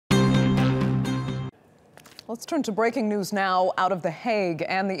Let's turn to breaking news now out of The Hague.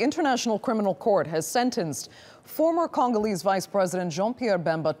 And the International Criminal Court has sentenced former Congolese Vice-President Jean-Pierre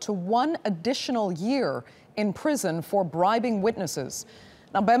Bemba to 1 additional year in prison for bribing witnesses.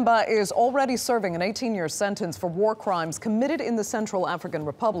 Now, Bemba is already serving an 18-year sentence for war crimes committed in the Central African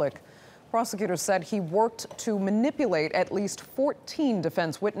Republic. Prosecutors said he worked to manipulate at least 14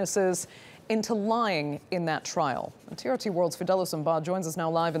 defense witnesses into lying in that trial. And TRT World's Fidelis Mbah joins us now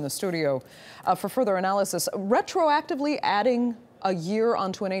live in the studio for further analysis. Retroactively adding a year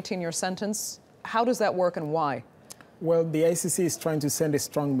onto an 18-year sentence, how does that work and why? Well, the ICC is trying to send a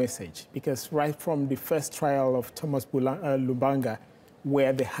strong message because right from the first trial of Thomas Lubanga,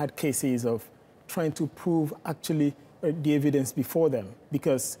 where they had cases of trying to prove actually the evidence before them,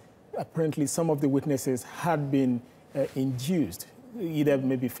 because apparently some of the witnesses had been induced, either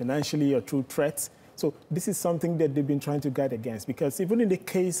maybe financially or through threats. So this is something that they've been trying to guard against, because even in the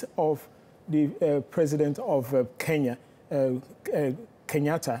case of the president of Kenya,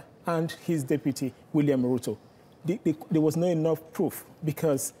 Kenyatta, and his deputy, William Ruto, there was not enough proof,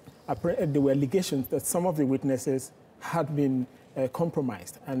 because there were allegations that some of the witnesses had been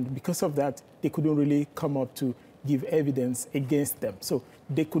compromised. And because of that, they couldn't really come up to give evidence against them. So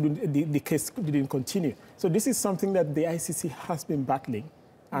they couldn't, the case didn't continue. So this is something that the ICC has been battling.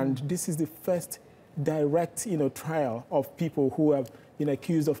 And this is the first direct, trial of people who have been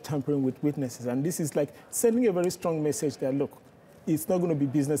accused of tampering with witnesses. And this is like sending a very strong message that, look, it's not going to be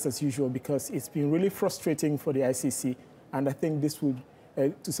business as usual, because it's been really frustrating for the ICC. And I think this would,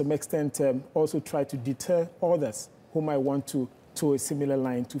 to some extent, also try to deter others who might want to a similar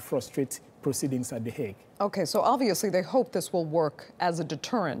line to frustrate proceedings at The Hague. Okay, so obviously they hope this will work as a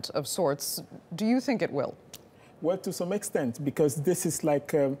deterrent of sorts. Do you think it will? Well, to some extent, because this is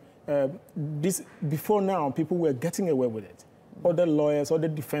like, before now, people were getting away with it. Other lawyers, other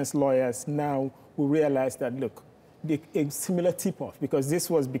defense lawyers now will realize that, look, a similar tip-off, because this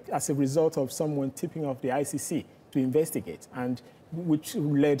was as a result of someone tipping off the ICC to investigate, and which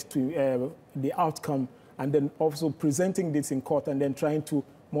led to the outcome, and then also presenting this in court and then trying to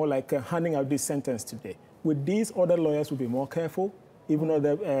more like handing out this sentence today. With these, other lawyers will be more careful, even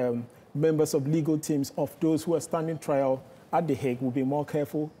other members of legal teams of those who are standing trial at The Hague will be more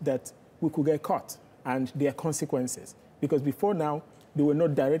careful that we could get caught, and there are consequences. Because before now, there were no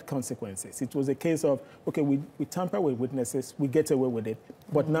direct consequences. It was a case of, okay, we tamper with witnesses, we get away with it,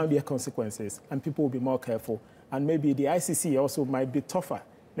 but now there are consequences, and people will be more careful. And maybe the ICC also might be tougher.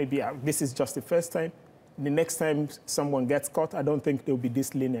 Maybe this is just the first time. The next time someone gets caught, I don't think they'll be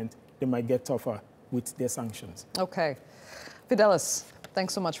this lenient. They might get tougher with their sanctions. Okay. Fidelis,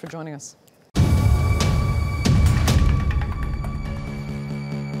 thanks so much for joining us.